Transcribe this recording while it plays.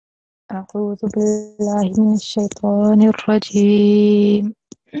أعوذ بالله من الشيطان الرجيم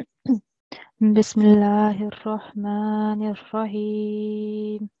بسم الله الرحمن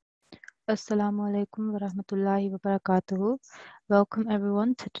الرحيم Assalamu alaikum wa rahmatullahi wa barakatuhu. Welcome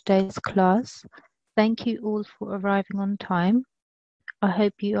everyone to today's class. Thank you all for arriving on time. I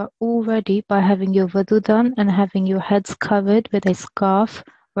hope you are all ready by having your wudu done and having your heads covered with a scarf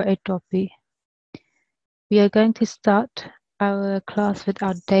or a topi. We are going to start our class with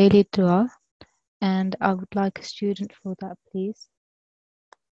our daily dua, and I would like a student for that, please.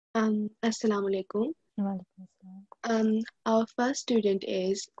 Assalamu alaikum. Walaikum assalam. Our first student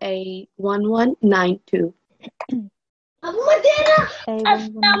is A1192. Assalamu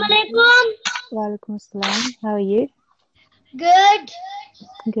alaikum. Walaikum assalam. How are you? Good.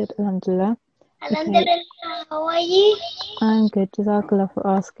 Good, alhamdulillah. Alhamdulillah. How are you? I'm good. Jazakallah for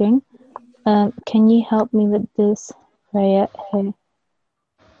asking. Can you help me with this prayer here?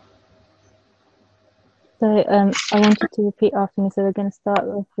 So I want you to repeat after me. So we're going to start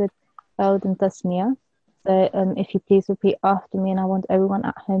off with Aud and Tasmiyah. So if you please repeat after me, and I want everyone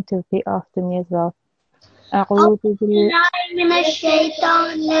at home to repeat after me as well. أعوذ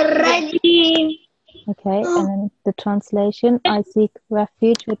Okay, and then the translation. I seek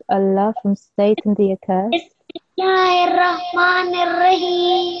refuge with Allah from Satan the accursed.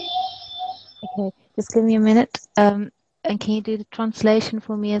 Okay, just give me a minute. And can you do the translation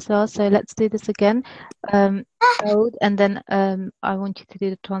for me as well? So let's do this again. And then I want you to do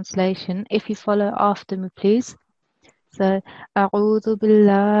the translation. If you follow after me, please. So, أعوذ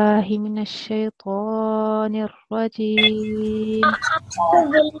بالله من الشيطان الرجيم.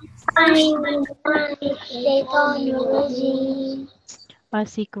 I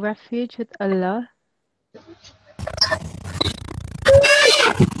seek refuge with Allah.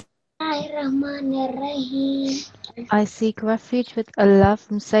 I seek refuge with Allah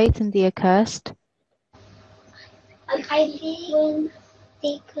from Satan the accursed.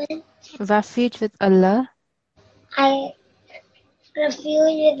 Refuge with Allah. I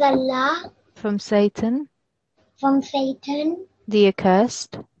refuge with Allah from Satan the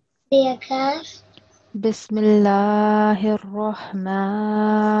accursed.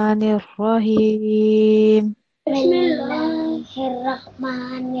 Bismillahirrahmanirrahim.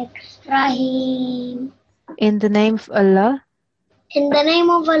 Bismillahirrahmanirrahim. In the name of Allah. In the name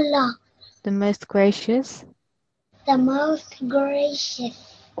of Allah, the most gracious, the most gracious,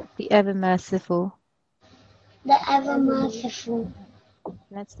 the ever merciful. the ever merciful.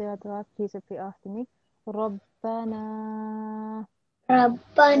 Let's do our dua. Please repeat after me. Rabbana.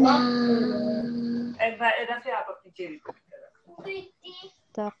 Rabbana.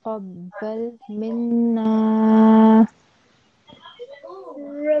 Taqabbal minna.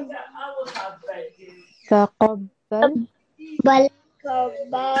 Taqabbal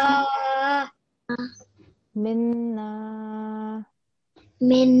minna.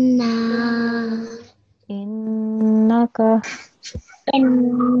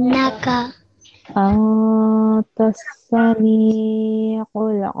 Innaka antas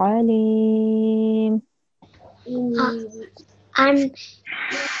sami'ul alim.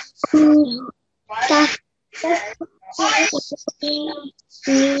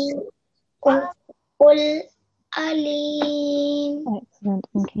 Excellent.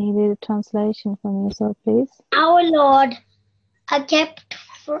 And can you do the translation for me as well, please? Our Lord, accept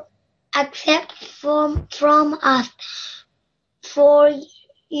from us, for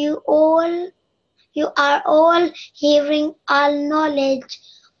you are all hearing, all knowledge,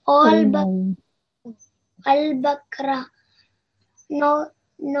 all al-Baqarah,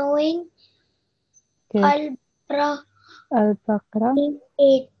 knowing. Al-Baqarah.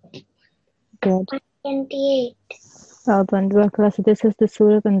 28. Good. 28. Well done. Jazakallah. So this is the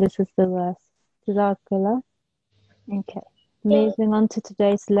surah and this is the verse. Jazakallah. Okay. Moving on to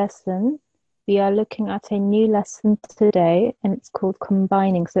today's lesson. We are looking at a new lesson today, and it's called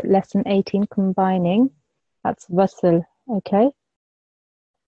combining. So lesson 18, combining. That's wasl. Okay.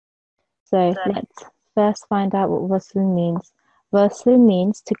 So let's first find out what wasl means. Wasl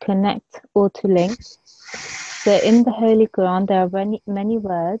means to connect or to link. So in the Holy Quran, there are many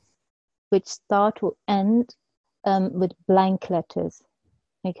words which start or end with blank letters.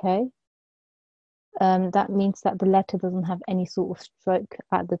 Okay. That means that the letter doesn't have any sort of stroke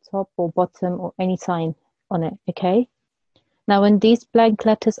at the top or bottom or any sign on it. Okay. Now, when these blank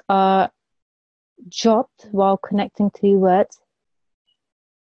letters are dropped while connecting two words,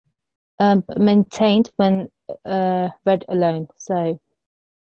 but maintained when read alone. So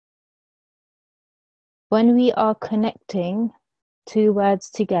when we are connecting two words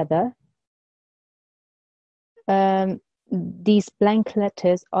together, these blank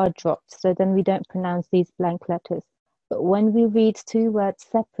letters are dropped, so then we don't pronounce these blank letters. But when we read two words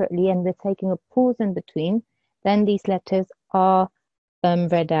separately and we're taking a pause in between, then these letters are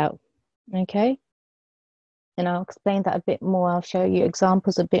read out. Okay? And I'll explain that a bit more. I'll show you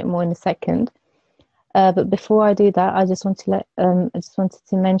examples a bit more in a second. But before I do that, I just wanted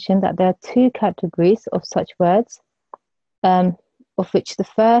to mention that there are two categories of such words, of which the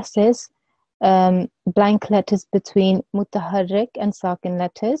first is blank letters between mutaharrik and sakin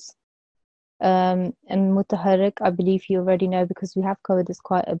letters. And mutaharrik, I believe you already know because we have covered this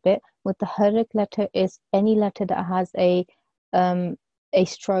quite a bit. Mutaharrik letter is any letter that has a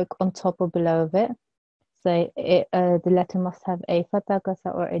stroke on top or below of it. So the letter must have a fatha,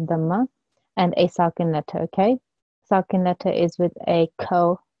 kasra, or a dhamma, and a sakin letter. Okay, sakin letter is with a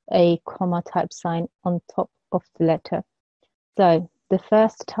comma type sign on top of the letter. So the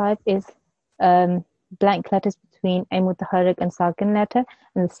first type is blank letters between a mutaharrik and sakin letter,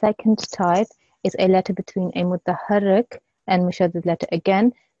 and the second type is a letter between a mutaharrik and mushaddad letter,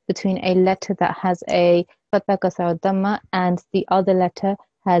 again between a letter that has a fatha, kasra, or dhamma, and the other letter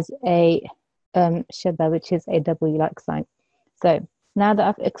has a shadda, which is a W-like sign. So now that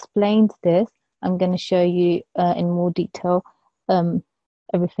I've explained this, I'm going to show you in more detail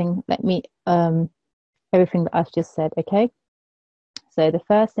everything that I've just said. Okay. So the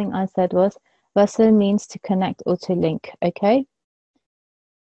first thing I said was wasl means to connect or to link. Okay.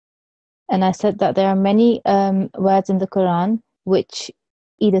 And I said that there are many words in the Quran which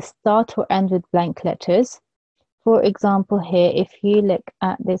either start or end with blank letters. For example, here, if you look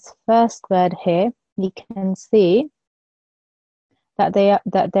at this first word here, you can see that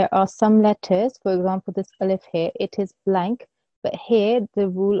there are some letters. For example, this alif here, it is blank, but here the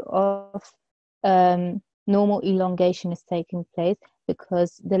rule of normal elongation is taking place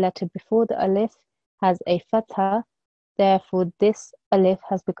because the letter before the alif has a fatha. Therefore, this alif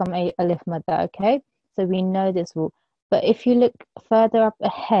has become a alif madda. Okay, so we know this rule. But if you look further up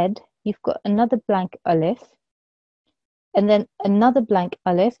ahead, you've got another blank alif, and then another blank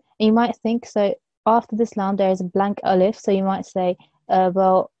alif, and you might think, so after this lam there is a blank alif, so you might say,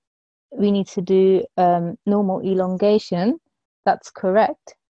 well, we need to do normal elongation. That's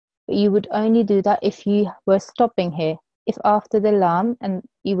correct, but you would only do that if you were stopping here, if after the lam and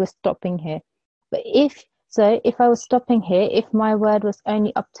you were stopping here. But if I was stopping here, if my word was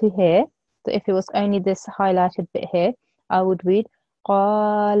only up to here, so if it was only this highlighted bit here, I would read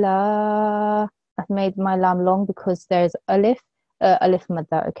qala. I've made my lam long because there's alif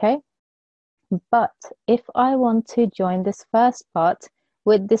madda, okay? But if I want to join this first part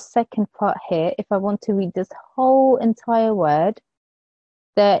with this second part here, if I want to read this whole entire word,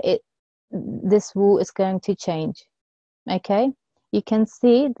 this rule is going to change, okay? You can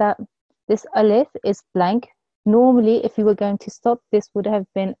see that this alif is blank. Normally, if you were going to stop, this would have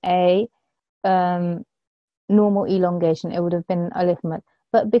been a normal elongation. It would have been alif mad.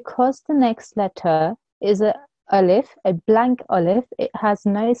 But because the next letter is a alif, a blank alif, it has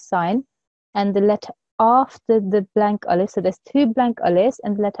no sign, and the letter after the blank alif, so there's two blank alifs,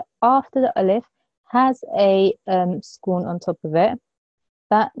 and the letter after the alif has a sukun on top of it.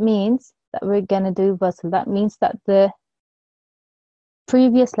 That means that we're going to do wasl. That means that the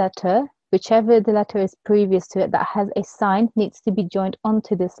previous letter, whichever the letter is previous to it, that has a sign, needs to be joined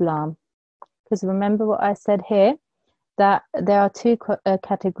onto this lam. Because remember what I said here, that there are two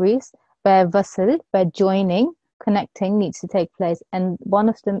categories where wasl, where joining, connecting needs to take place, and one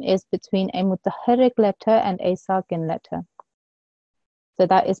of them is between a mutaharrik letter and a sakin letter. So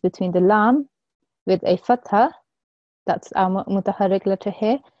that is between the lam with a fatha, that's our mutaharrik letter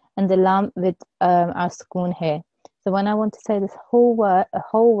here, and the lam with our sukun here. So when I want to say this whole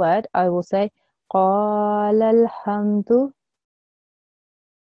word, I will say qala alhamdu.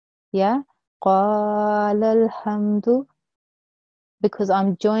 Yeah, qala alhamdu, because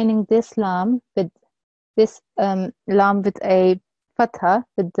I'm joining this lam with this lam with a fatha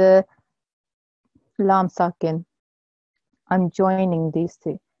with the lam sakin. I'm joining these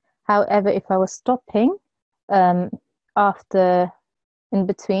two. However, if I was stopping after in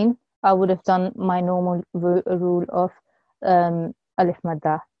between, I would have done my normal rule of alif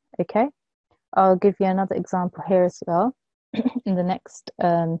madda. Okay, I'll give you another example here as well in the next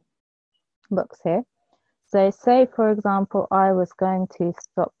box here. So say, for example, I was going to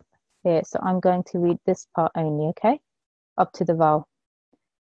stop here. So I'm going to read this part only, okay? Up to the vowel.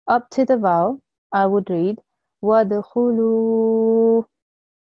 Up to the vowel, I would read وَدْخُلُوا.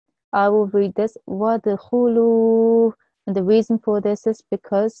 I will read this وَدْخُلُوا. And the reason for this is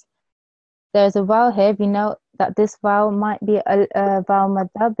because there's a vowel here. We know that this vowel might be a vowel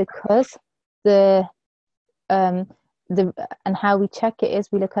madda because the and how we check it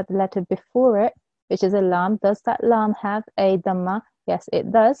is we look at the letter before it, which is a lam. Does that lam have a dhamma? Yes,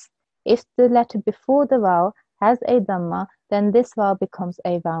 it does. If the letter before the vowel has a dhamma, then this vowel becomes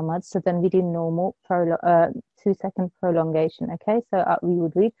a vowel mud. So then we do normal 2-second prolongation. Okay, so we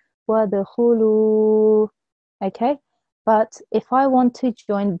would read وَدْخُلُوا. Okay, but if I want to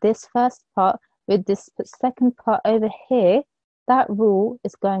join this first part with this second part over here, that rule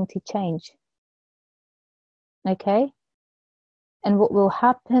is going to change. Okay, and what will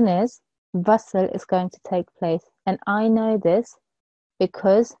happen is wasl is going to take place, and I know this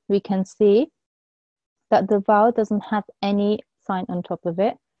because we can see that the vowel doesn't have any sign on top of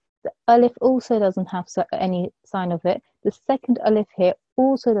it. The alif also doesn't have any sign of it. The second alif here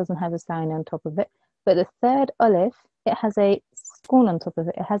also doesn't have a sign on top of it. But the third alif, it has a skoon on top of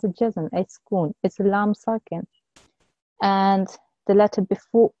it. It has a jazm, a skoon. It's a lam sakin. And the letter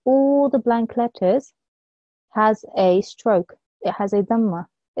before all the blank letters has a stroke. It has a dhamma,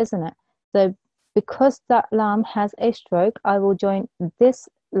 isn't it? So because that lam has a stroke, I will join this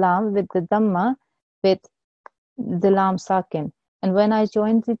lam with the dhamma with the lam sakin. And when I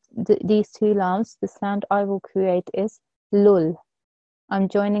join these two lams, the sound I will create is lul. I'm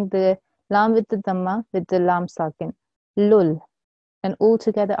joining the lam with the dhamma with the lam sakin. Lul. And all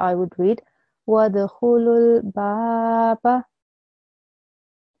together I would read وَدْخُلُوا الْبَابَ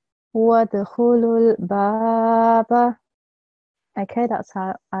وَدْخُلُوا الْبَابَ. Okay, that's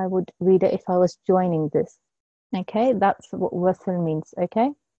how I would read it if I was joining this. Okay, that's what wasl means.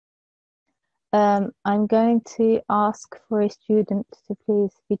 Okay. I'm going to ask for a student to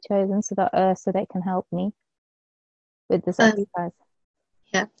please be chosen so that so they can help me with this exercise.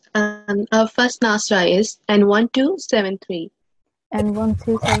 Yeah. Our first Nasra is N1273.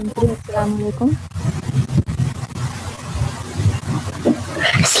 N1273. Assalamu alaikum.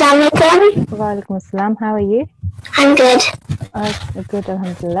 Assalamu alaikum. Wa alaikum assalam. How are you? I'm good. Good,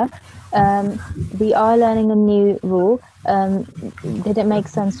 alhamdulillah. We are learning a new rule. Did it make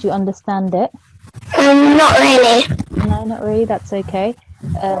sense? Do you understand it? Not really. No, not really. That's okay.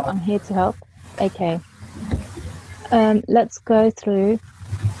 I'm here to help. Okay. Let's go through.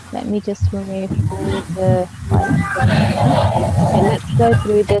 Let me just remove all the. Okay, let's go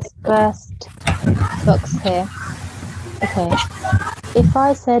through this first box here. Okay. If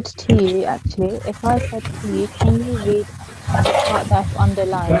I said to you, can you read the part that's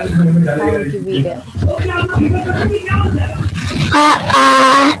underlined? How would you read it?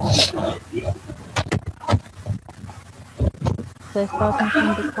 So starting from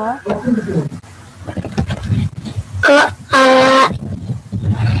the car.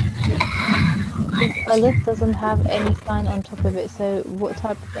 This alif doesn't have any sign on top of it. So what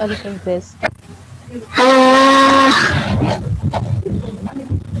type of alif is this?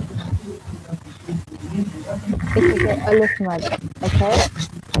 It is an alif mad. Okay.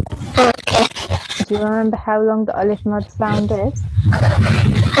 Do you remember how long the alif mad sound is?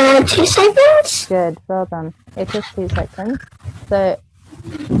 2 seconds. Good, well done. It is 2 seconds. So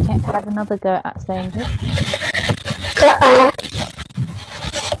you can't have another go at saying this.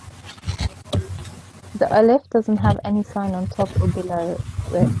 The alif doesn't have any sign on top or below it.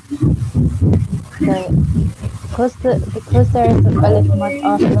 So because there is an alif mad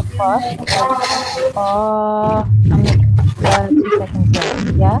after the qaf, I'm making 2 seconds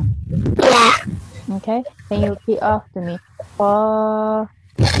left. Yeah? Yeah. Okay. Can you repeat after me?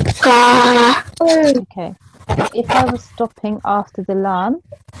 Okay. If I was stopping after the lam,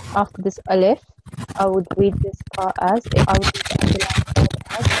 after this alif, I would read this part as I would read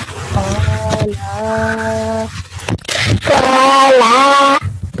the lam as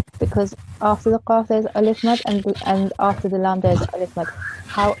because after the qaf there's alif mad and after the lam there's alif mad.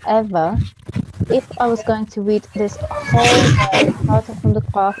 However, if I was going to read this whole word starting from the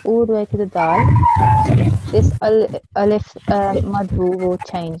qaf all the way to the dal, this alif mad rule will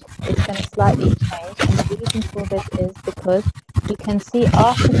change. It's going to slightly change, and the reason for this is because you can see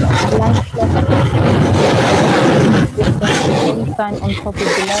after the blank letter with any sign on top of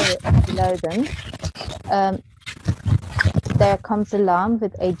below them, there comes a lam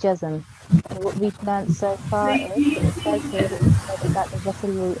with a jazm. And what we've learned so far is it says here that the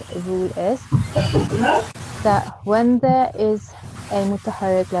wasl rule is that when there is a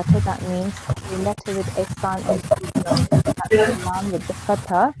mutaharrik letter, that means a letter with a sign on top of the that's the lam with the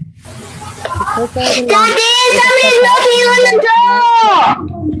fatha. Because there is a lam with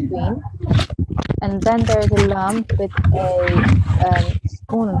a fatha and then there is a lam with a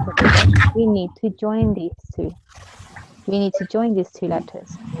spoon on top of it, we need to join these two. We need to join these two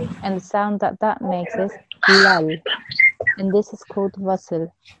letters, and the sound that makes is lal. And this is called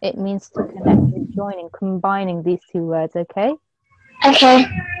wasl. It means to connect, joining, combining these two words, okay? Okay.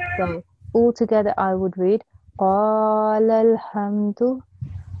 So all together I would read قال الحمد.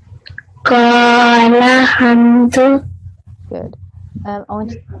 قال الحمد. Good.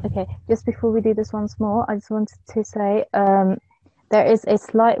 Okay, just before we do this once more, I just wanted to say there is a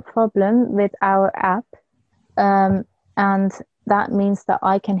slight problem with our app, and that means that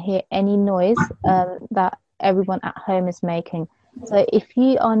I can hear any noise that everyone at home is making. So if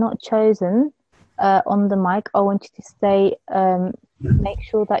you are not chosen on the mic, I want you to stay, make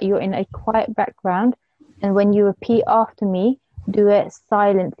sure that you're in a quiet background, and when you repeat after me, do it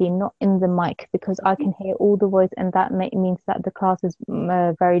silently, not in the mic, because I can hear all the voice, and that means that the class is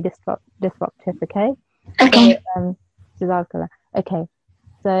very disruptive, okay? Okay. So, Jazakallah. Okay,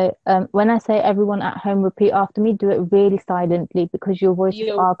 so when I say everyone at home repeat after me, do it really silently, because your voices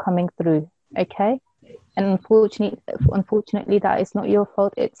are coming through, okay? And unfortunately, that is not your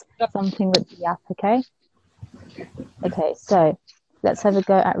fault, it's something with the app, okay? Okay, so let's have a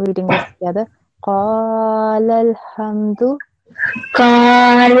go at reading this together. قال الحمد.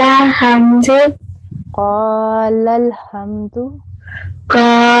 قال الحمد. قال الحمد.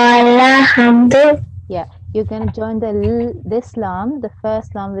 قال الحمد. Yeah, you're going to join this lam, the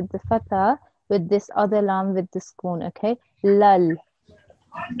first lam with the fatha, with this other lam with the sukoon, okay? Lal.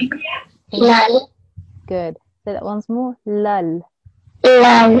 Lal. Good. Say that once more. Lal.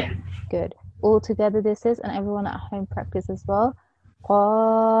 Lal. Good. All together this is, and everyone at home practice as well.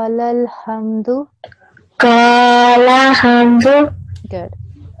 قال الحمد. قال الحمد. Good.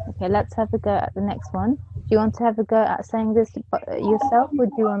 Okay, let's have a go at the next one. Do you want to have a go at saying this yourself, or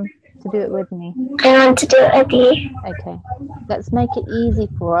do you want to do it with me? I want to do it with you. Okay, let's make it easy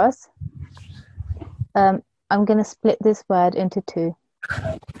for us. I'm going to split this word into two.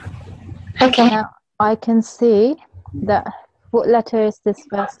 Okay. Now, I can see that, what letter is this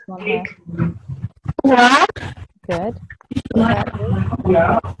first one here? What? Good.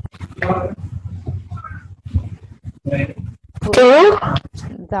 Do?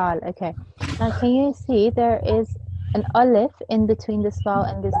 Dal, okay. Now, can you see there is an alif in between this vowel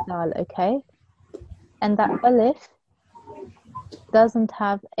and this dal, okay? And that alif doesn't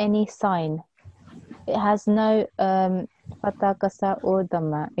have any sign. It has no fatha, kasra, or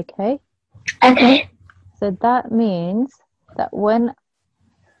dhamma, okay? Okay. So that means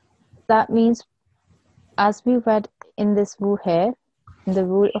as we read in this rule here, in the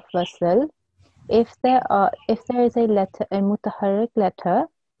rule of wasl, if there is a letter, a mutaharrik letter,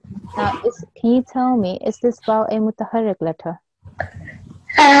 now can you tell me, is this vowel a mutaharrik letter?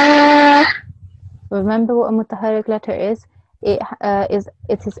 Remember what a mutaharrik letter is? It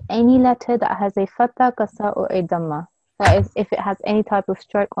is any letter that has a fatha, kasra, or a dhamma. That is, if it has any type of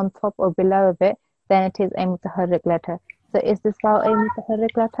stroke on top or below of it, then it is a mutaharrik letter. So is this vowel a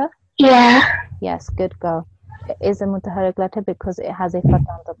mutaharrik letter? Yeah. Yes, good girl. It is a mutaharrik letter because it has a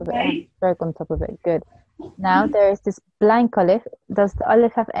fatha on top of it, and a stroke on top of it. Good. Now there is this blank alif. Does the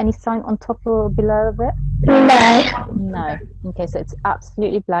alif have any sign on top or below of it? No. No. Okay, so it's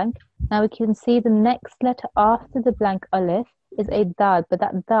absolutely blank. Now we can see the next letter after the blank alif is a dal, but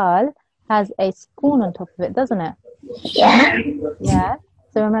that dal has a sukoon on top of it, doesn't it? Yeah. Yeah.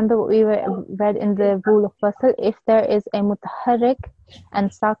 So remember what we read in the rule of wasl, if there is a mutaharrik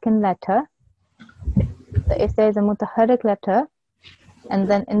and sakin letter, so if there is a mutaharrik letter and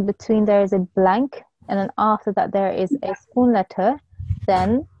then in between there is a blank and then after that there is a sukoon letter,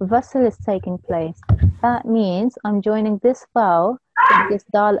 then wasl is taking place. That means I'm joining this vowel with this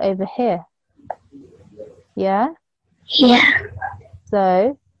dal over here. Yeah? Yeah.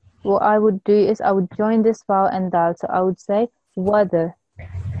 So what I would do is I would join this vowel and dal. So I would say wada.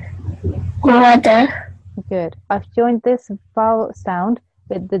 Water. Good. I've joined this vowel sound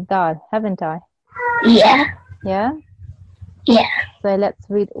with the dal, haven't I? Yeah. Yeah? Yeah. So let's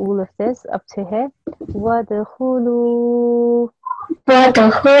read all of this up to here. Wadkhulu.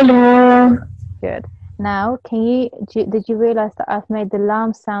 Water. Good. Now, did you realize that I've made the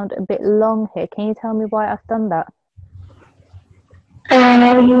lam sound a bit long here? Can you tell me why I've done that?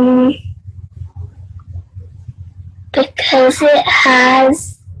 Because it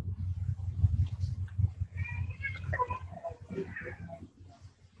has.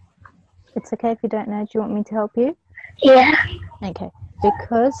 It's okay if you don't know. Do you want me to help you? Yeah. Okay.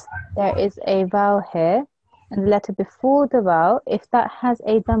 Because there is a vowel here, and the letter before the vowel, if that has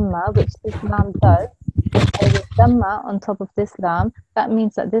a dhamma, which this lam does, if there is a dhamma on top of this lam, that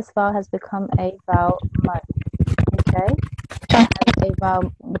means that this vowel has become a vowel mad. Okay? And a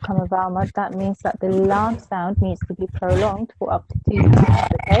vowel become a vowel mud, that means that the lam sound needs to be prolonged for up to 2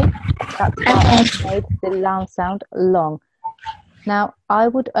 seconds, okay? That's why I've made the lam sound long. Now,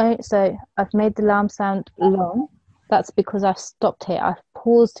 so I've made the lam sound long. That's because I've stopped here. I've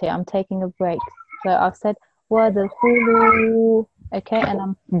paused here. I'm taking a break. So I've said, وَدْخُلُوا, okay, and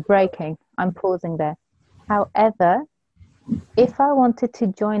I'm breaking. I'm pausing there. However, if I wanted to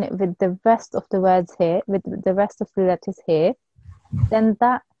join it with the rest of the words here, with the rest of the letters here, then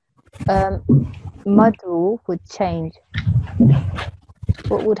that mud rule would change.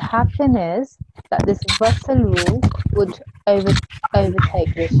 What would happen is that this vessel rule would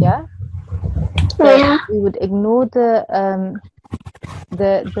overtake this, yeah? So we would ignore the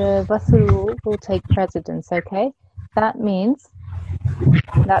vessel rule will take precedence, okay? That means,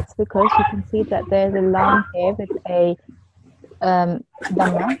 that's because you can see that there's a lam here with a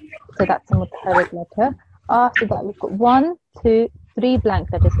dhamma, so that's a mutaharrik letter. After that, we've got 1, 2, 3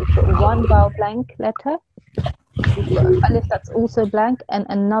 blank letters. We've got one vowel blank letter. We've got alif that's also blank and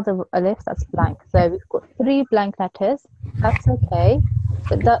another alif that's blank. So we've got 3 blank letters. That's okay.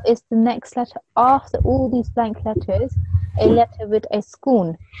 But that is the next letter after all these blank letters, a letter with a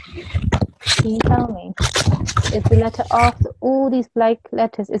sukoon. Can you tell me? Is the letter after all these blank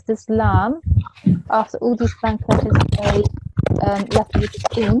letters, is this lam, after all these blank letters, a letter with a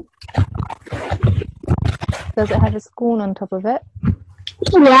sukoon? Does it have a sukoon on top of it?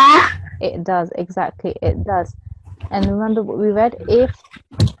 Yeah. It does, exactly, it does. And remember what we read, if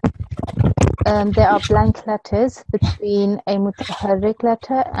there are blank letters between a mutaharrik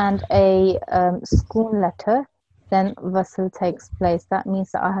letter and a sukoon letter, then wasl takes place. That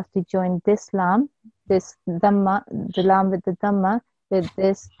means that I have to join this lam, this dhamma, the lam with the dhamma, with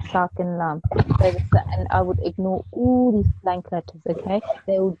this sakin lam. So and I would ignore all these blank letters, okay?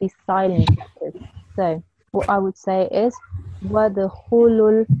 They would be silent letters. So what I would say is,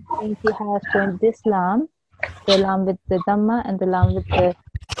 وَدْخُلُوا, means you have joined this lam, the lam with the dhamma and the lam with the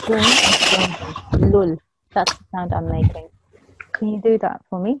sukoon, and join them. Lul. That's the sound I'm making. Can you do that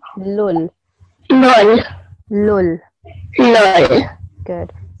for me? Lul. Lol. Lul. Lol.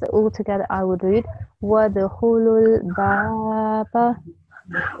 Good. So all together I would read وَدْخُلُوا الْبَابَ.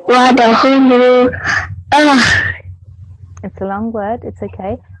 وَدْخُلُوا. It's a long word. It's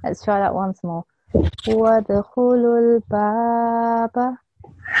okay. Let's try that once more. وَدْخُلُوا الْبَابَ.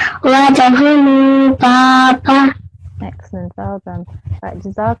 وَدْخُلُوا الْبَابَ. Excellent. Well done. Right.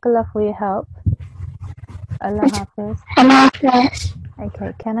 Jazakallah for your help. Allah Hafiz. Allah Hafiz.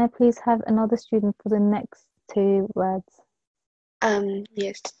 Okay. Can I please have another student for the next 2 words?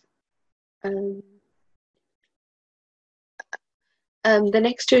 Yes. The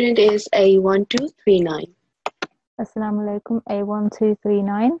next student is A1239. Assalamu alaikum.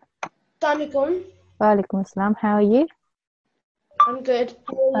 A1239. Assalamualaikum. Wa alaikum assalam. How are you? I'm good.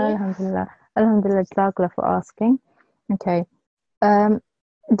 How are you? Alhamdulillah. Alhamdulillah. Jazakallah for asking. Okay.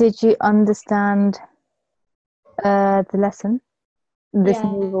 Did you understand the lesson? This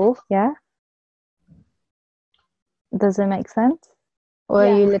Yeah. new rule, yeah? Does it make sense? Or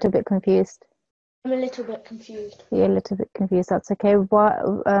are you a little bit confused? I'm a little bit confused. You're a little bit confused. That's okay. Why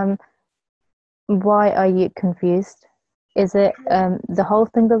are you confused? Is it the whole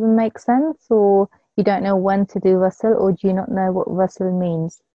thing doesn't make sense, or you don't know when to do wasl, or do you not know what wasl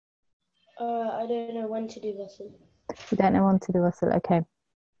means? I don't know when to do this. You don't know when to do wasl. Okay.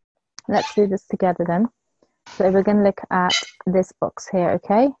 Let's do this together then. So we're going to look at this box here,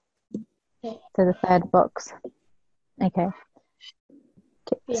 okay? Okay. So the 3rd box. Okay.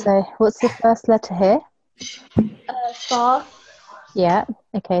 Yeah. So what's the first letter here? Fa. Yeah.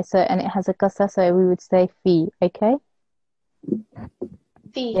 Okay. So, and it has a qasr, so we would say fi. Okay.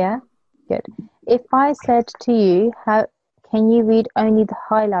 Fi. Yeah. Good. If I said to you, how can you read only the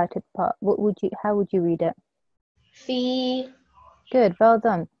highlighted part? How would you read it? Fi. Good. Well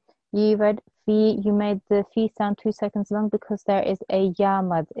done. You read fi. You made the fi sound 2 seconds long because there is a ya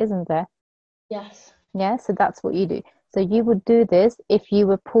mad, isn't there? Yes. Yeah. So that's what you do. So you would do this if you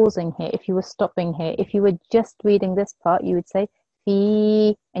were pausing here, if you were stopping here. If you were just reading this part, you would say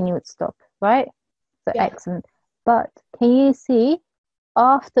fi and you would stop, right? So Yeah. excellent. But can you see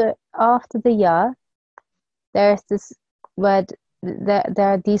after the ya, there's this word, there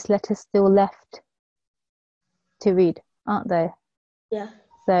are these letters still left to read, aren't there? Yeah.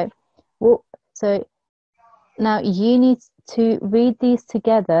 So now you need to read these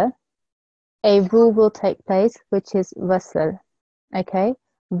together. A rule will take place, which is wasl. Okay,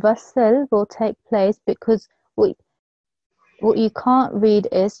 wasl will take place because what you can't read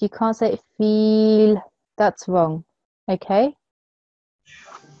is, you can't say feel. That's wrong. Okay.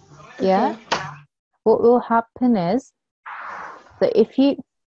 Yeah. Okay. What will happen is So if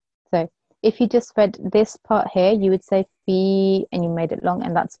you just read this part here, you would say fi and you made it long,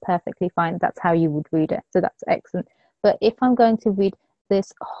 and that's perfectly fine. That's how you would read it. So that's excellent. But if I'm going to read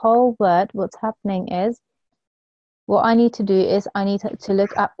this whole word, what's happening is, what I need to do is I need to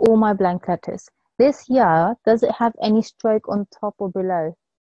look at all my blank letters. This ya, does it have any stroke on top or below?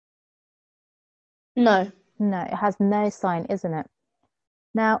 No. No, it has no sign, isn't it?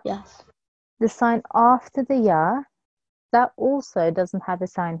 Now, Yes. the sign after the ya, that also doesn't have a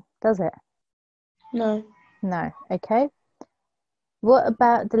sign, does it? No. No, okay. What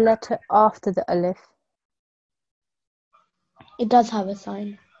about the letter after the alif? It does have a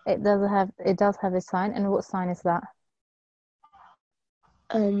sign. It does have a sign, and what sign is that?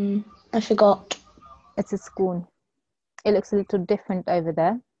 I forgot. It's a scoon. It looks a little different over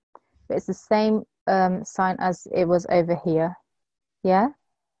there, but it's the same sign as it was over here. Yeah?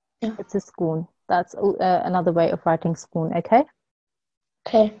 Yeah. It's a scoon. That's another way of writing scoon, okay?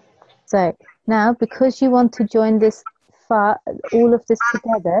 Okay. So now, because you want to join this all of this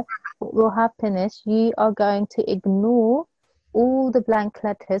together, what will happen is you are going to ignore all the blank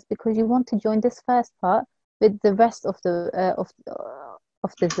letters because you want to join this first part with the rest of the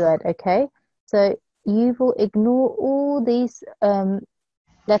word, okay? So you will ignore all these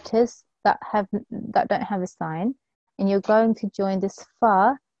letters that don't have a sign, and you're going to join this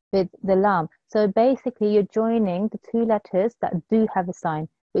fa with the lam. So basically, you're joining the two letters that do have a sign,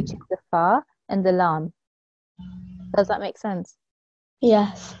 which is the fa and the lam. Does that make sense?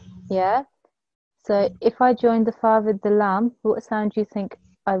 Yes. Yeah. So if I join the fa with the lam, what sound do you think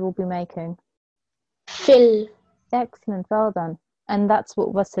I will be making? Fill. Excellent, well done. And that's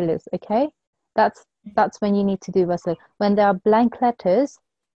what wasl is, okay? That's when you need to do wasl. When there are blank letters,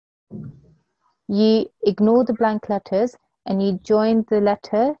 you ignore the blank letters and you join the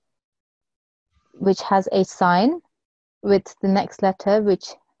letter which has a sign with the next letter,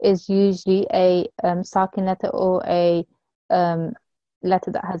 which is usually a sakin letter or a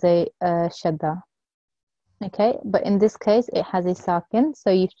letter that has a shadda. Okay, but in this case, it has a sakin, so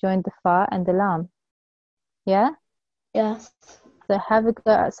you've joined the fa and the lam. Yeah? Yes. So have a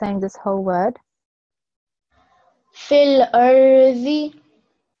go at saying this whole word. Fill ardi.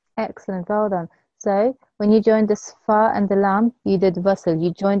 Excellent, well done. So when you joined this fa and the lam, you did wasl.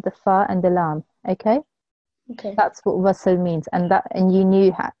 You joined the fa and the lam. Okay? Okay. That's what wasl means, and you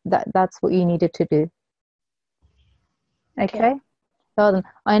knew that's what you needed to do. Okay? Well done.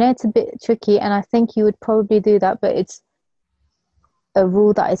 I know it's a bit tricky, and I think you would probably do that, but it's a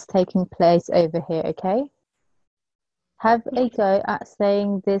rule that is taking place over here. Okay? Have a go at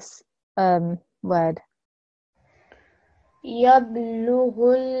saying this word.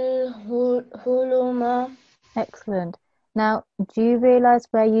 Yablughul huluma. Excellent. Now, do you realize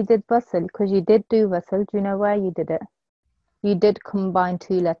where you did wasl? Because you did do wasl. Do you know where you did it? You did combine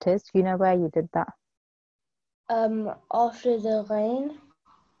two letters. Do you know where you did that? After the rain.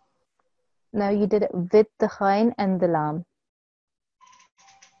 No, you did it with the ghain and the lam.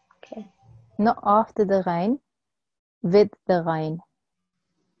 Okay. Not after the ghain, with the ghain.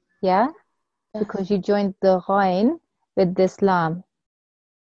 Yeah? Yes. Because you joined the ghain with this lam.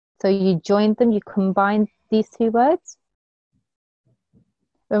 So you joined them, you combined these two words.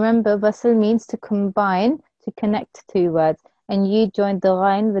 Remember, wasl means to combine, to connect two words. And you joined the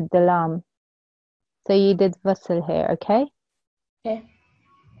ghain with the lam. So you did wasl here, okay? Okay.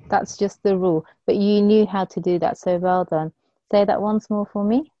 That's just the rule. But you knew how to do that, so well done. Say that once more for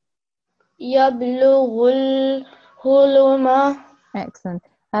me. Yablughul huluma. Excellent.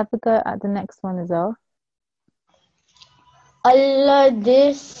 Have a go at the next one as well.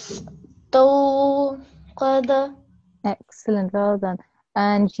 Alladis tawqada. Excellent, well done.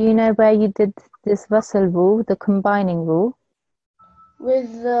 And do you know where you did this wasl rule, the combining rule?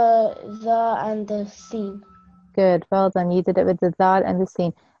 With the and the sin. Good, well done. You did it with the dal and the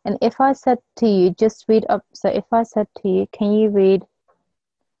sin. And if I said to you, just read up. So if I said to you, can you read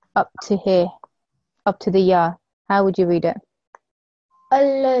up to here, up to the ya? How would you read it?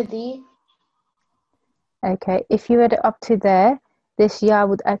 Alladhi. Okay, if you read it up to there, this ya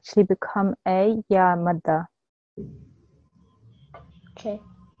would actually become a ya madda. Okay.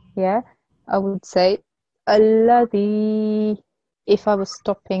 Yeah, I would say alladhi if I was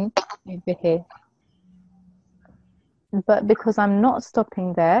stopping over here. But because I'm not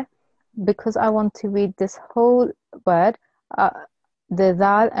stopping there, because I want to read this whole word, the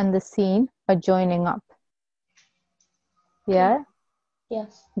dal and the sin are joining up. Yeah?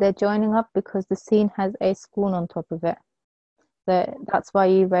 Yes. They're joining up because the sin has a sukun on top of it. So that's why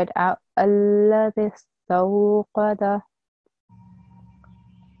you read out alladhi istawqada.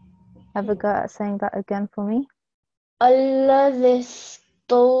 Have a go at saying that again for me. الذي استوقد.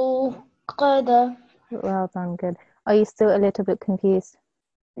 Well done, good. Are you still a little bit confused?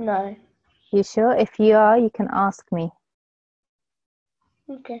 No. You sure? If you are, you can ask me.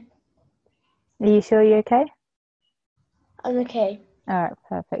 Okay. Are you sure you're okay? I'm okay. All right,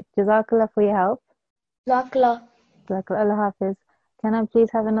 perfect. Jazakallah for your help. Jazakallah. Jazakallah Allah Hafiz. Can I please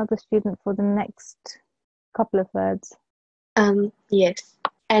have another student for the next couple of words? Yes.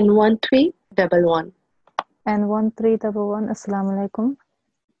 N1311. And 1311. Assalamu alaikum.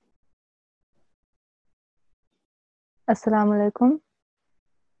 Assalamu alaikum.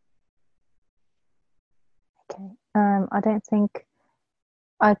 Okay. I don't think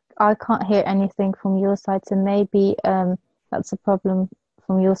I can't hear anything from your side, so maybe that's a problem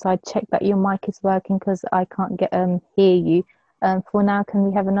from your side. Check that your mic is working because I can't hear you. For now, can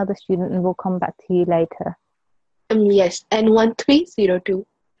we have another student and we'll come back to you later? Yes. N1302.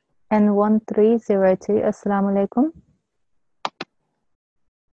 N1302. Assalamu alaikum.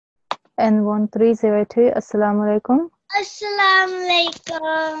 N1302. Assalamu alaikum. Assalamu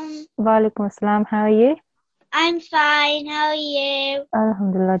alaikum. Wa alaikum assalam. How are you? I'm fine. How are you?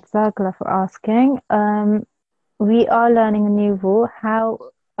 Alhamdulillah. Jazakallah for asking. We are learning a new rule. How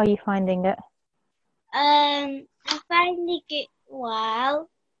are you finding it? I'm finding it well.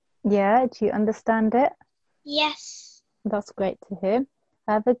 Yeah, do you understand it? Yes. That's great to hear.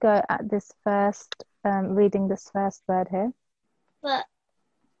 Have a go at this first, reading this first word here. But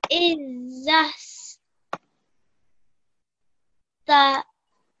is this the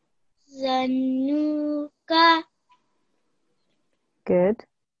Zanuka? Good.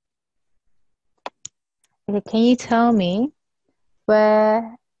 Okay, can you tell me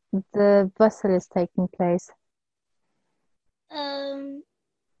where the vessel is taking place?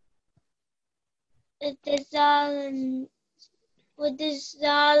 With the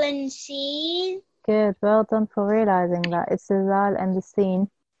Zal and Sin. Good, well done for realizing that. It's the zal and the sin.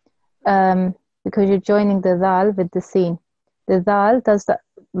 Because you're joining the zal with the sin. The zal does that.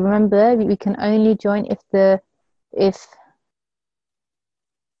 Remember, we can only join if the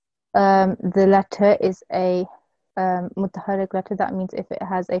letter is a mutaharrik letter. That means if it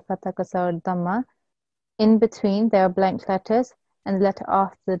has a fatha, kasra, or dhamma. In between, there are blank letters, and the letter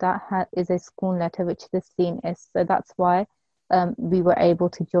after that is a sukun letter, which the sin is. So that's why we were able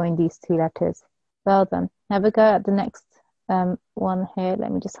to join these two letters. Well done. Have a go at the next one here.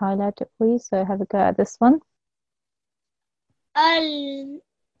 Let me just highlight it for you. So have a go at this one. Al-Zirt.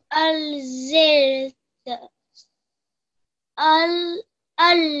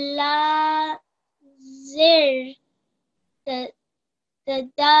 Allah Zirt. The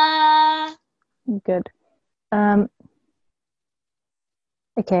da. Good.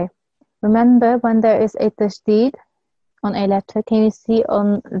 Okay. Remember when there is a tashdid on a letter, can you see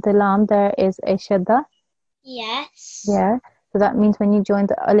on the lam there is a shadda? Yes. Yeah. So that means when you join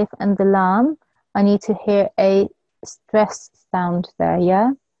the alif and the lam, I need to hear a stress sound there,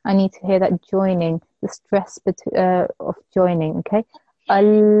 yeah? I need to hear that joining, the stress of joining, okay?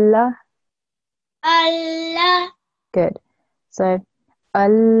 Allah. Allah. Good. So,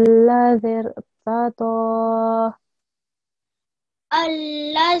 Allah zirtada.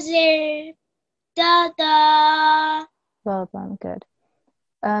 Allah Zirdada. Well done, good.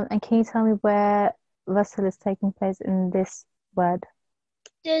 And can you tell me where Russell is taking place in this word?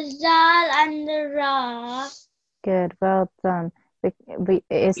 The Zal and the Ra. Good, well done. It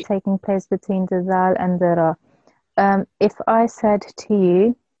is taking place between the Zal and the Ra. If I said to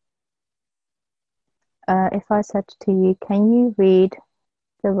you, can you read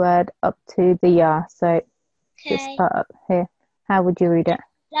the word up to the Ya? So just Okay. start up here. How would you read it?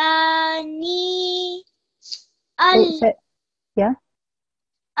 Lani. Yeah?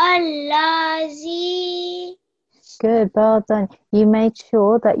 Allazi. Good, well done. You made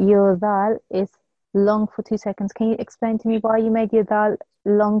sure that your Zal is long for 2 seconds. Can you explain to me why you made your Zal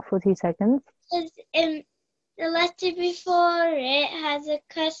long for 2 seconds? Because the letter before it has a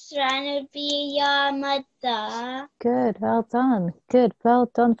kasra and it would be Ya Madda. Good, well done. Good, well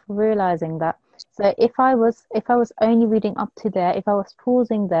done for realizing that. So if I was only reading up to there, if I was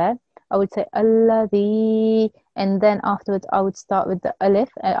pausing there, I would say Alladhi, and then afterwards I would start with the alif,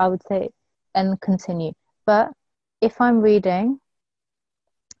 and I would say and continue. But if I'm reading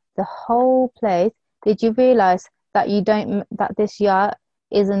the whole place, did you realize that that this ya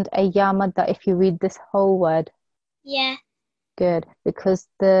isn't a ya madda if you read this whole word? Yeah. Good, because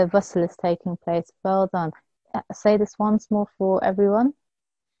the wasl is taking place. Well done. Say this once more for everyone.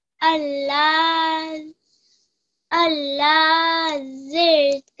 Allah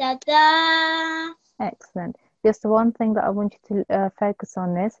Zirdada. Excellent. Just the one thing that I want you to focus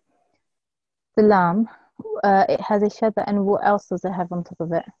on is the lam It has a shadda, and what else does it have on top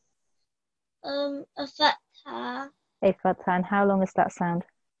of it? A fatha. A fatha. And how long is that sound?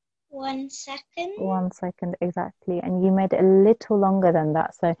 1 second. 1 second, exactly. And you made it a little longer than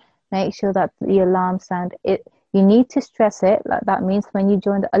that. So make sure that the alarm sound, you need to stress it. Like that means when you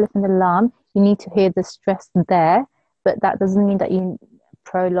join the alif and the lam, you need to hear the stress there, but that doesn't mean that you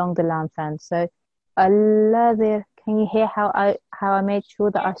prolong the lam sound. So Allah there, can you hear how I made sure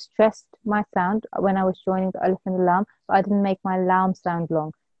that I stressed my sound when I was joining the alif and the lam, but I didn't make my lam sound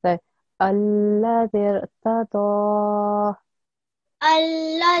long. So Allah there tada.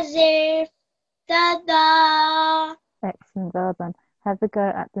 الذي ارتضى. Excellent, well done. Have a go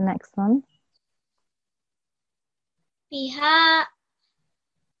at the next one. بها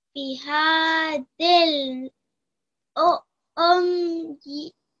دل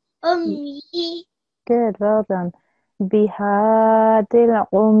أمي. Good, well done. بهادل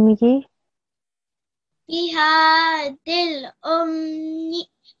العمي. بها دل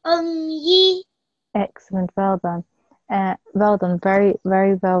أمي. Excellent, well done. Well done, very,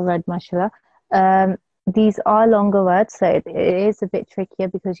 very well read, mashallah. These are longer words, so it is a bit trickier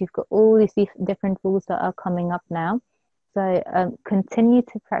because you've got all these different rules that are coming up now. So continue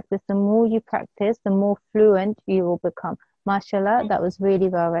to practice. The more you practice, the more fluent you will become. Mashallah, that was really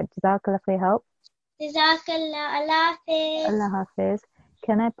well read. Jazakallah for your help. Jazakallah. Allah Hafiz. Allah Hafiz.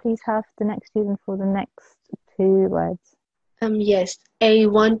 Can I please have the next student for the next 2 words? Yes.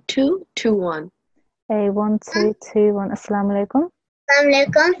 A1221. A1221. Assalamu alaikum.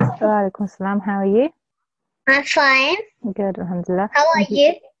 Assalamualaikum. Wa alaikum salam. How are you? I'm fine. Good, alhamdulillah. How are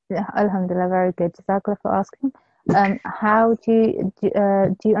you? Yeah, alhamdulillah, very good. Jazakallah for asking. How do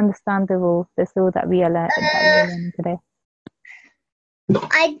you understand the rule, this rule that we are learning today?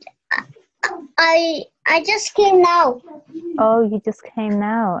 I just came now Oh, you just came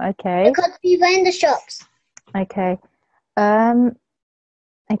now. Okay. because we were in the shops. Okay.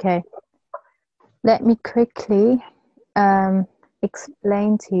 Okay. Let me quickly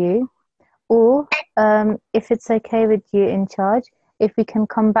explain to you, or if it's okay with you in charge, if we can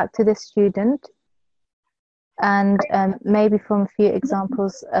come back to the student and maybe from a few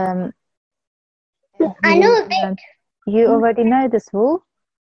examples. I know a bit. You already know this rule?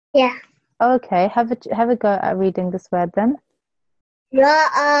 Yeah. Okay, have a go at reading this word then.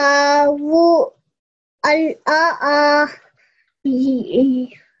 Ra'awu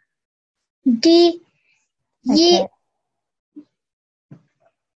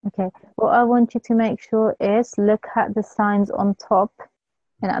Okay. What I want you to make sure is look at the signs on top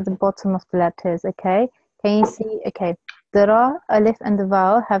and at the bottom of the letters, okay? Can you see, okay, the ra, alif and the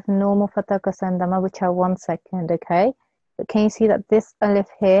vowel have normal fatha kasra and dhamma, which are 1 second, okay? But can you see that this alif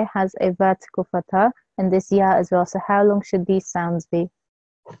here has a vertical fatha and this ya as well? So how long should these sounds be?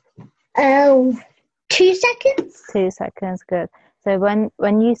 2 seconds. 2 seconds, good. So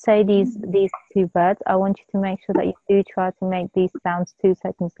when you say these 2 words, I want you to make sure that you do try to make these sounds 2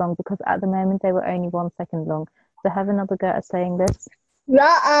 seconds long, because at the moment they were only 1 second long. So have another go at saying this.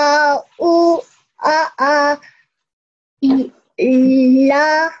 Ra'awu la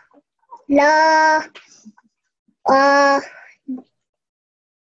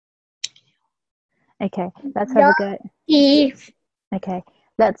Okay, let's have a go. Okay,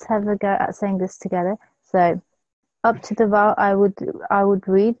 let's have a go at saying this together. So up to the vowel, I would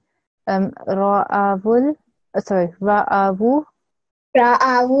read ra'awu.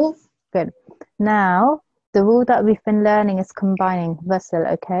 Ra'awu. Good. Now the rule that we've been learning is combining vessel.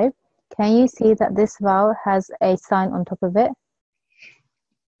 Okay, can you see that this vowel has a sign on top of it?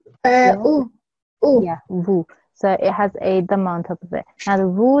 Ooh. Yeah, vu. So it has a dhamma on top of it. Now the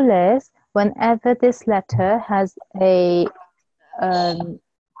rule is whenever this letter has a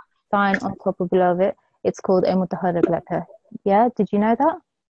sign on top or below it, it's called a mutaharrik letter. Yeah, did you know that?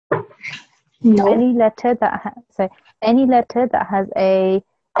 No. Any letter that has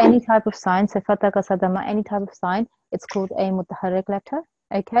any type of sign, so fatha kasra dhamma, any type of sign, it's called a mutaharrik letter.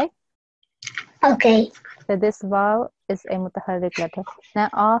 Okay. Okay. So this vowel is a mutaharrik letter. Now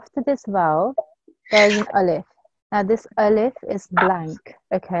after this vowel, there's an alif. Now this alif is blank.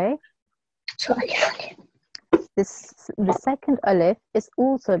 Okay. Sorry. The second alif is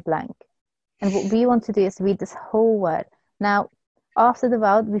also blank. And what we want to do is read this whole word. Now, after the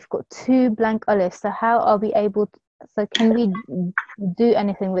vowel, we've got 2 blank alifs. So how are we able to, so can we do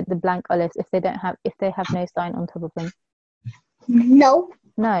anything with the blank alifs if they have no sign on top of them? No.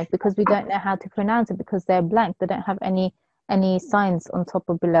 No, because we don't know how to pronounce it because they're blank. They don't have any signs on top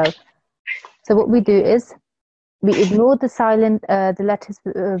or below. So what we do is we ignore the letters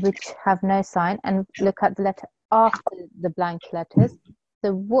which have no sign and look at the letter after the blank letters.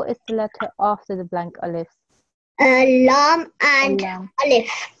 So what is the letter after the blank alif? Lam and Lam. alif.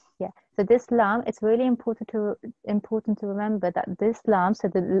 Yeah. So this lam, it's really important to remember that this lam, so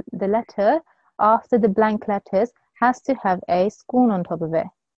the letter after the blank letters has to have a schoon on top of it.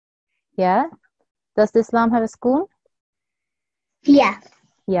 Yeah. Does this lam have a schoon? Yeah.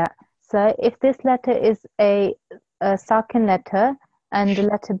 Yeah. So if this letter is a sakin letter and the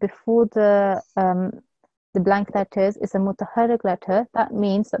letter before the blank letters is a mutaharrik letter, that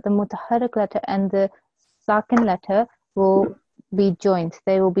means that the mutaharrik letter and the sakin letter will be joined.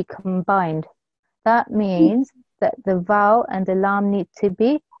 They will be combined. That means that the vowel and the lam need to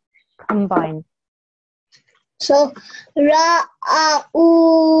be combined. So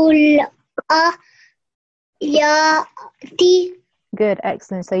ra'ul yati. Good,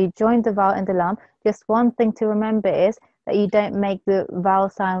 excellent. So you joined the vowel and the lam. Just one thing to remember is that you don't make the vowel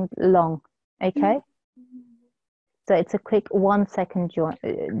sound long. Okay? So it's a quick 1 second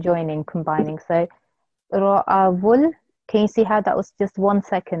joining, combining. So ra'avul, can you see how that was just 1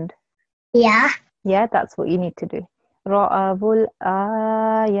 second? Yeah. Yeah, that's what you need to do. Ra'avul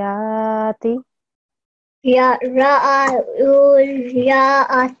ayati. Ya ra'ul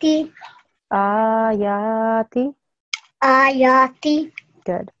yati. Ayati. Ayati.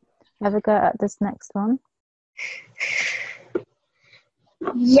 Good. Have a go at this next one.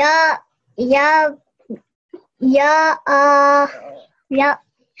 Ya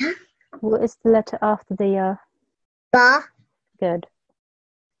What is the letter after the ya? ba. Good.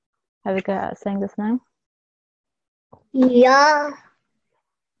 Have a go at saying this now. Ya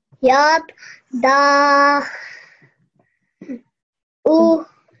da u.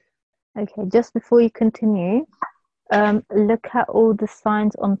 Okay, just before you continue, look at all the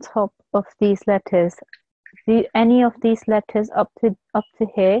signs on top of these letters. Do any of these letters up to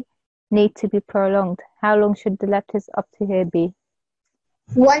here need to be prolonged? How long should the letters up to here be?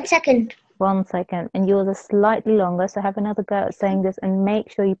 1 second. 1 second. And yours are slightly longer, so have another go at saying this and make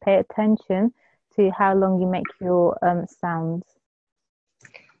sure you pay attention to how long you make your sounds.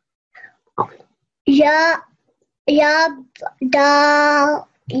 Ya da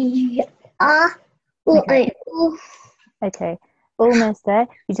u. Okay. Okay, almost there.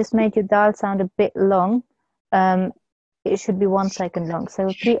 You just made your dal sound a bit long. It should be 1 second long. So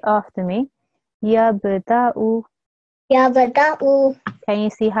repeat after me. Yabda'u. Yabda'u. Can you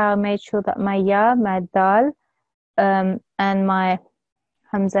see how I made sure that my ya, my dal, and my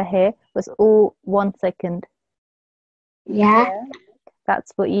hamza here was all 1 second? Yeah.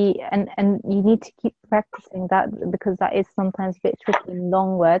 That's what you and you need to keep practicing that because that is sometimes a bit tricky in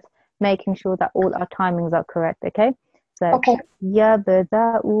long words, making sure that all our timings are correct. Okay. So Okay.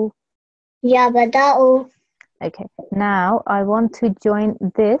 Yabda'u. Yabda'u. Okay, now I want to join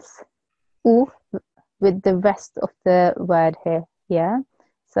this u with the rest of the word here. Yeah.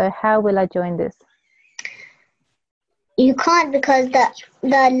 So how will I join this? You can't because the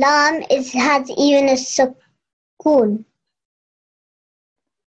lam has even a sukoon.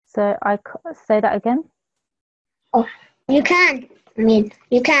 So I say that again. Oh, you can. I mean,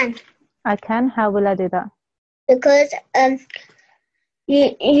 you can. I can. How will I do that? Because it's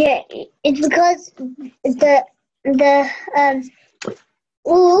because the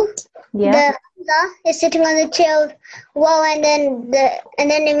u, Yeah. the hamza is sitting on the tail wow, and then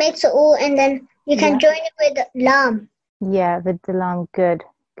it makes a u, and then you can join it with lam. Yeah, with the lam. Good,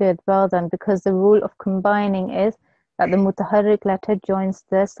 good, well done. Because the rule of combining is that the mutaharrik letter joins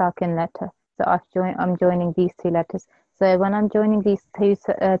the sakin letter. So I'm joining these two letters. So when I'm joining these two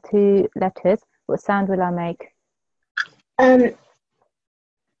letters, what sound will I make?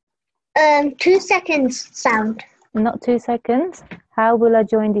 2 seconds sound. Not 2 seconds. How will I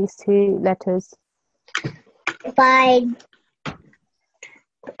join these two letters? By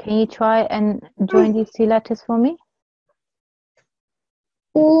Can you try and join these two letters for me?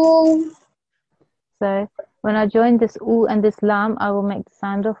 u. So when I join this u and this lam, I will make the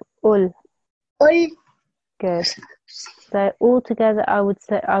sound of ul. Ul. Good. So all together, I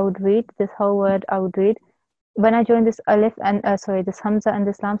would read this whole word. I would read when I join this alif and this hamza and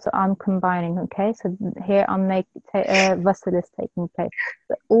this lam. So I'm combining. Okay. So here I'm wasl is taking place.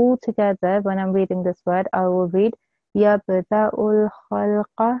 So all together, when I'm reading this word, I will read yabda'ul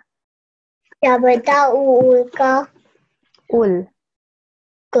khalqa. Yabda'u ka. Ul.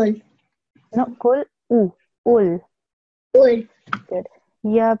 Kul. Not kul. U. Ul. Ul. Good.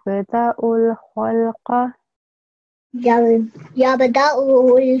 Yabda'ul khalqa.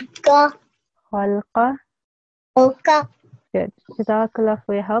 Yabda'u ka. Khalqa. Oka. Good. Jazakallah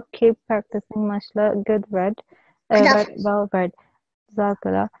for your help. Keep practicing, mashallah. Good read. Well read.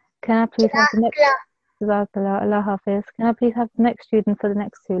 Jazakallah. Can I please have the next? Jazakallah, Allah Hafiz. Can I please have the next student for the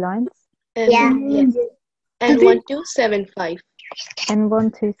next two lines? Yeah. Yes. N1275.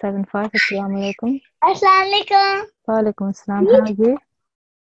 N1275. Assalamu alaikum. Assalamualaikum. Wa alaikum assalam. How are you?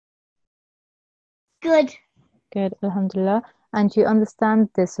 Good. Good, alhamdulillah. And you understand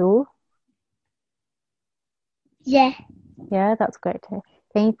this all? Yeah. Yeah, that's great. Can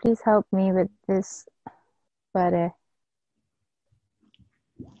you please help me with this word here?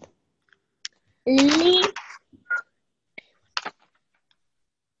 Li.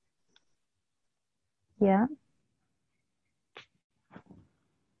 Yeah.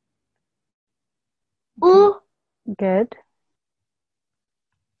 U. Good.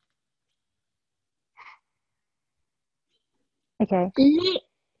 Okay. Li.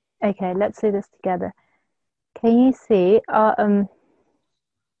 Okay, let's do this together. Can you see after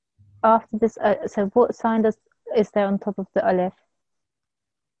this so what sign is there on top of the alif?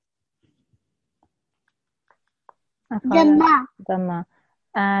 Dhamma. Dhamma.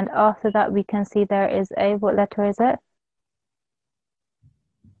 And after that we can see there is a, what letter is it?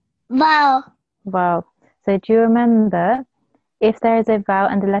 Vowel. Vowel. So do you remember if there is a vowel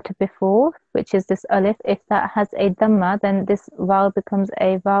and the letter before, which is this alif, if that has a dhamma, then this vowel becomes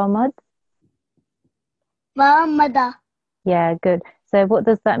a vowel mud? Vowel mada. Yeah, good. So what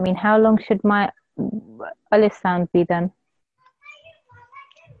does that mean? How long should my alif sound be then?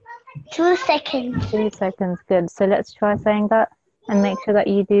 2 seconds. 2 seconds, good. So let's try saying that and make sure that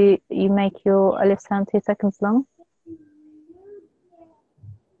you make your alif sound 2 seconds long.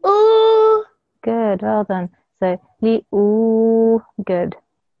 U. Good, well done. So li oo, good,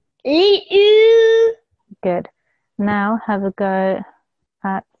 Li. U. good. Now have a go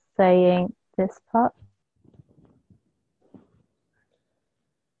at saying this part.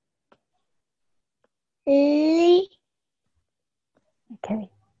 Li. Okay.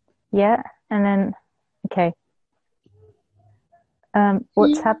 Yeah, and then okay.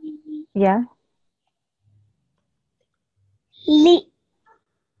 What's happened? Yeah. Li.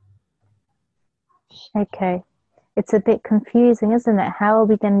 Okay. It's a bit confusing, isn't it? How are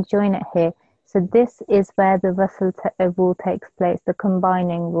we going to join it here? So this is where the Russell rule takes place, the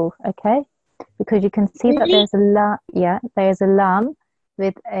combining rule, okay? Because you can see that there's a lam, yeah, there's a lam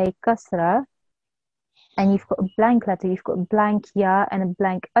with a kasra, and you've got a blank letter, you've got a blank ya and a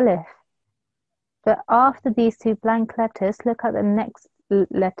blank alif. But after these two blank letters, look at the next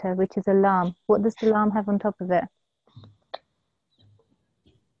letter, which is a lam. What does the lam have on top of it?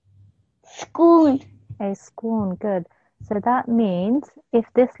 School. A scorn, good. So that means if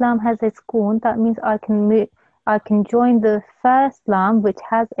this lam has a scorn, that means I can join the first lam, which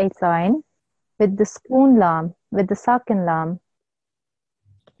has a sign, with the scorn lam, with the sakin lam.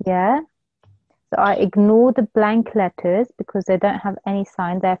 Yeah? So I ignore the blank letters because they don't have any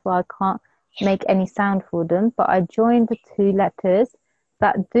sign, therefore I can't make any sound for them. But I join the two letters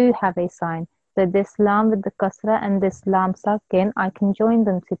that do have a sign. So this lam with the kasra and this lam sakin, I can join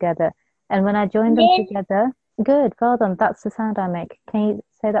them together. And when I join them together, good, well done. That's the sound I make. Can you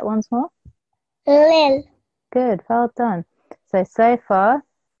say that once more? Lil. Good, well done. So far,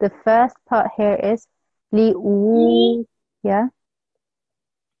 the first part here is li-oo. Yeah?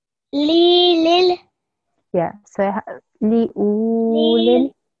 Li. Lil. Yeah. So li-oo,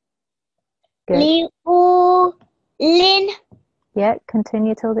 lil. Good. Li. U. Lin. Yeah,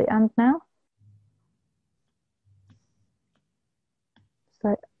 continue till the end now.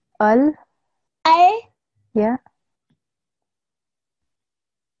 So al. Al. Yeah.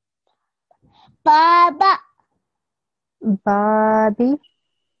 Baba. Babi.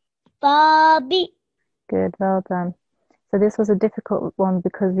 Bobby. Good, well done. So this was a difficult one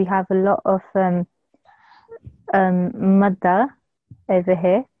because we have a lot of madda over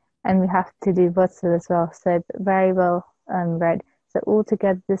here, and we have to do wasl as well. So very well read. So all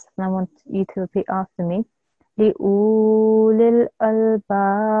together, this one I want you to repeat after me. Li-ulil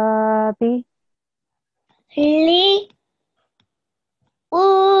albabi. Li.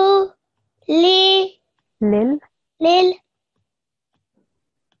 U. Li. Lil. Lil.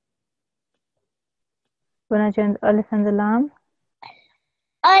 When I join the alif and the lam.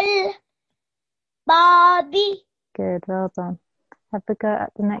 Al. Bobby. Good, well done. Have a go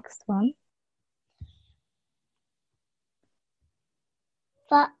at the next one.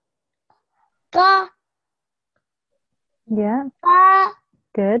 Fa. Ka. Yeah, Ka.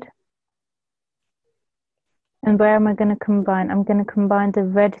 good. And where am I going to combine? I'm going to combine the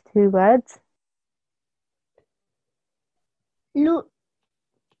red two words. Lu.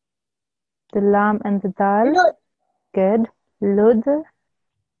 The lam and the dal. Lud. Good. Lud.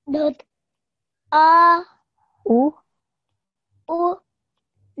 Lud. A. U. U.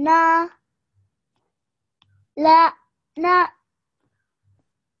 Na. La, na,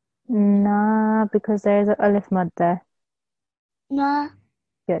 Na, because there is an alif mad there. na,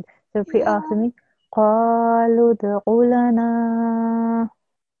 Good. So repeat after me. قالوا ادع لنا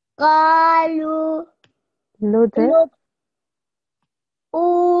qalu, لد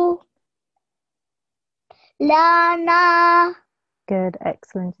lana. Good,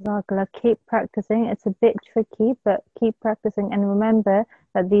 excellent. Jazakallah. Keep practicing. It's a bit tricky, but keep practicing. And remember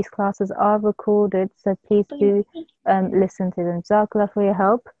that these classes are recorded, so please do listen to them. Jazakallah for your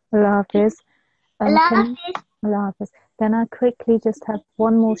help. Allah Hafiz. Allah Can I quickly just have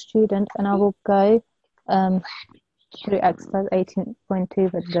one more student and I will go through exercise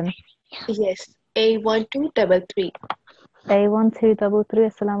 18.2 with them. Yes, A1233.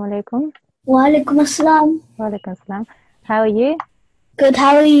 A1233, Assalamu alaikum. Wa alaikum assalam. Wa alaikum assalam. How are you? Good,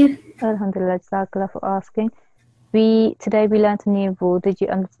 how are you? Alhamdulillah, Jazakallah for asking. Today we learned a new rule. Did you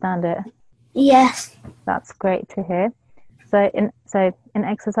understand it? Yes. That's great to hear. So in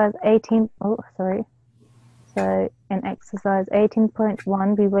exercise 18, So in exercise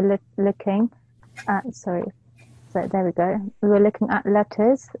 18.1, we were looking at, so there we go. We were looking at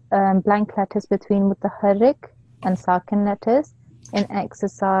letters, blank letters between mutaharrik and sakin letters. In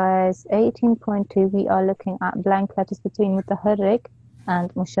exercise 18.2, we are looking at blank letters between mutaharrik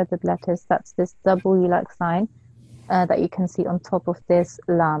and mushaddad letters. That's this W-like sign that you can see on top of this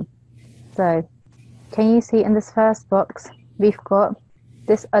lam. So can you see in this first box, we've got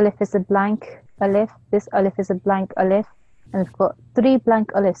this alif is a blank alif, this alif is a blank alif, and we've got 3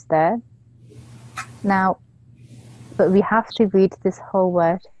 blank alifs there. Now, but we have to read this whole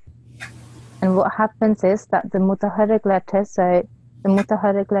word. And what happens is that the mutaharrik letter, so the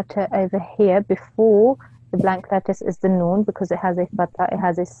mutaharrik letter over here before the blank letters is the noon, because it has a fatha, it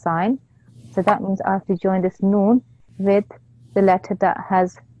has a sign. So that means I have to join this noon with the letter that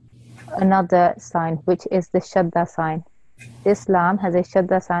has another sign, which is the shadda sign. This lam has a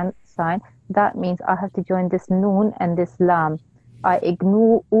shadda sign. That means I have to join this noon and this lam. I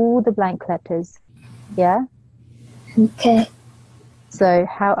ignore all the blank letters. Yeah? Okay. So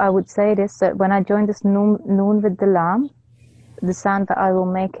how I would say this, so when I join this noon with the lam, the sound that I will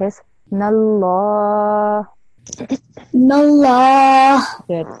make is Nallah. Nallah.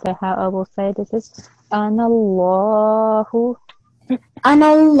 Good. So how I will say this is Anallahu.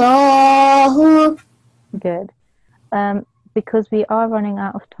 Anallahu. Good. Because we are running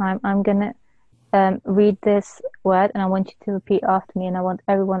out of time, I'm gonna read this word and I want you to repeat after me, and I want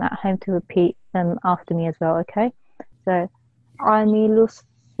everyone at home to repeat after me as well, okay? So Amilus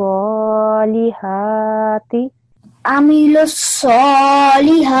Salihati. Amilus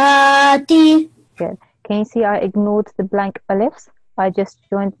Salihati. Good. Can you see I ignored the blank alifs? I just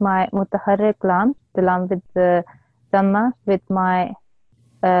joined my mutaharrik lam, the lam with the dhamma, with my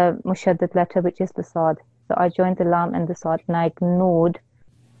mushaddad letter, which is the sad. So I joined the lam and the sad, and I ignored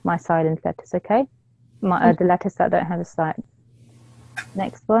my silent letters, okay? The letters that don't have a sign.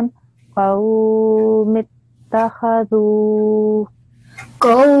 Next one. قَوْمِ اتَّخَذُوا.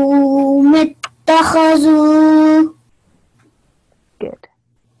 قَوْمِ اتَّخَذُوا. Good.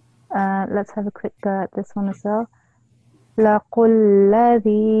 Let's have a quick go at this one as well. لَقُوا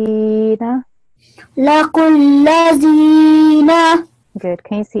الَّذِينَ. لَقُوا الَّذِينَ. Good.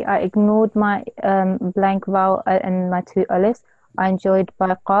 Can you see I ignored my blank vowel and my 2 alifs. I enjoyed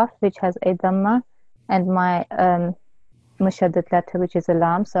by qaf, which has a dhamma, and my mushaddad letter, which is a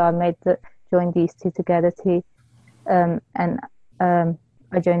lam. So I joined these 2 together and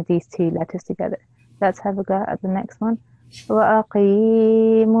I joined these 2 letters together. Let's have a go at the next one.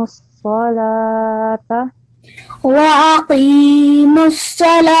 وَأَقِيمُوا الصَّلَاةَ. وَأَقِيمُوا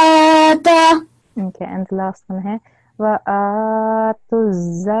الصَّلَاةَ. Okay, and the last one here. وَآتُوا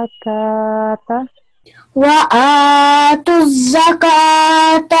الزَّكَاةَ. وَآتُوا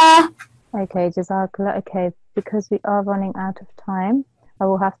الزَّكَاةَ. Okay, Jazakallah. Okay, because we are running out of time, I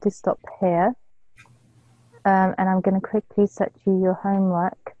will have to stop here. And I'm going to quickly set you your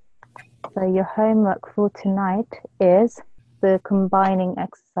homework. So your homework for tonight is the combining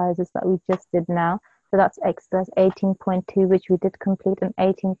exercises that we just did now. So that's exercise 18.2, which we did complete, and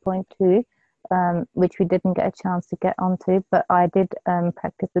 18.2, which we didn't get a chance to get onto, but I did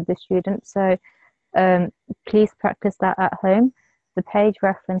practice with the students. So please practice that at home. The page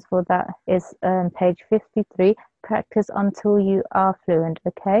reference for that is page 53. Practice until you are fluent,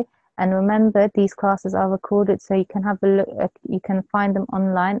 okay? And remember, these classes are recorded, so you can have a look. You can find them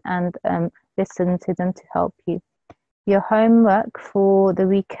online and listen to them to help you. Your homework for the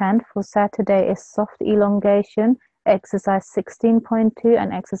weekend for Saturday is soft elongation, exercise 16.2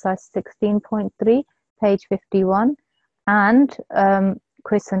 and exercise 16.3, page 51, and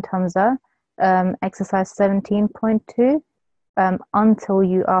Chris and Hamza, exercise 17.2, until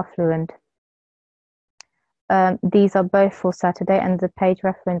you are fluent. These are both for Saturday, and the page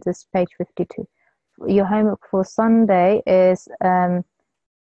reference is page 52. Your homework for Sunday is the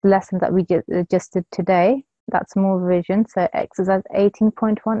lesson that we just did today. That's more revision. So exercise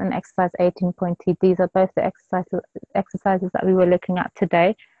 18.1 and exercise 18.2. These are both the exercises that we were looking at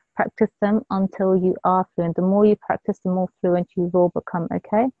today. Practice them until you are fluent. The more you practice, the more fluent you will become,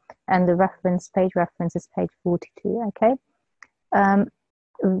 okay? And the page reference is page 42, okay?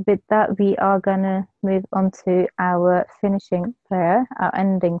 With that, we are going to move on to our finishing prayer, our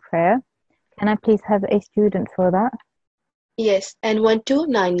ending prayer. Can I please have a student for that? Yes, and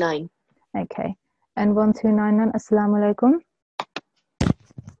 1299. Okay. And 1299, Assalamu alaikum.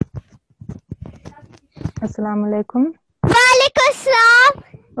 Assalamu alaikum. Walaikum salam.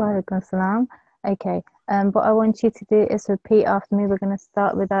 Walaikum salam. Okay. What I want you to do is repeat after me. We're going to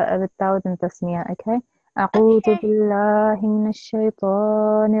start with Dawud and Tasmiyah, okay? أعوذ بالله من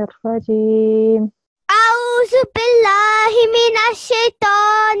الشيطان الرجيم. أعوذ بالله من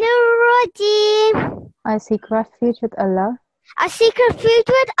الشيطان الرجيم. I seek refuge with Allah. I seek refuge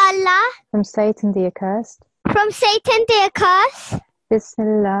with Allah from Satan the accursed. from Satan the accursed.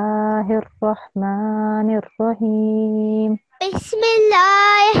 Bismillahir Rahmanir Rahim.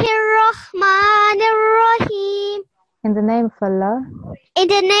 Bismillahir Rahmanir Rahim. In the name of Allah, In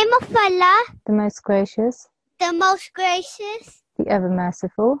the name of Allah, the most gracious, the most gracious, the ever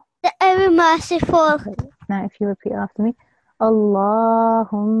merciful. the ever merciful. Okay. Now if you repeat after me.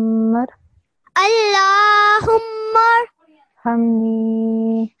 Allahumma Allahumma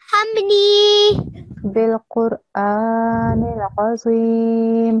hamni hamni bil Qur'anil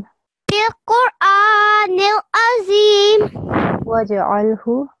azim bil Qur'anil azim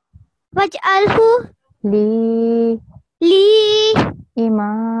waj'alhu waj'alhu li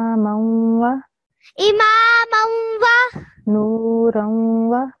imaman wa nuran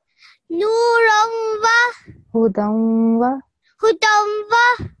wa hudan wa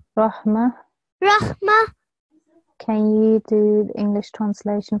rahmah. Can you do the English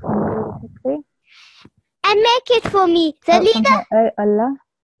translation for me really quickly? and make it for me. The leader, Oh Allah,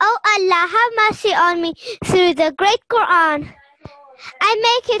 oh Allah, have mercy on me through the great Quran. And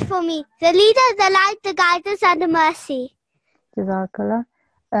make it for me. The leader, the light, the guidance, and the mercy. Jazakallah.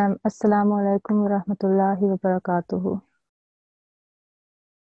 Assalamu alaikum wa rahmatullahi wa barakatuhu.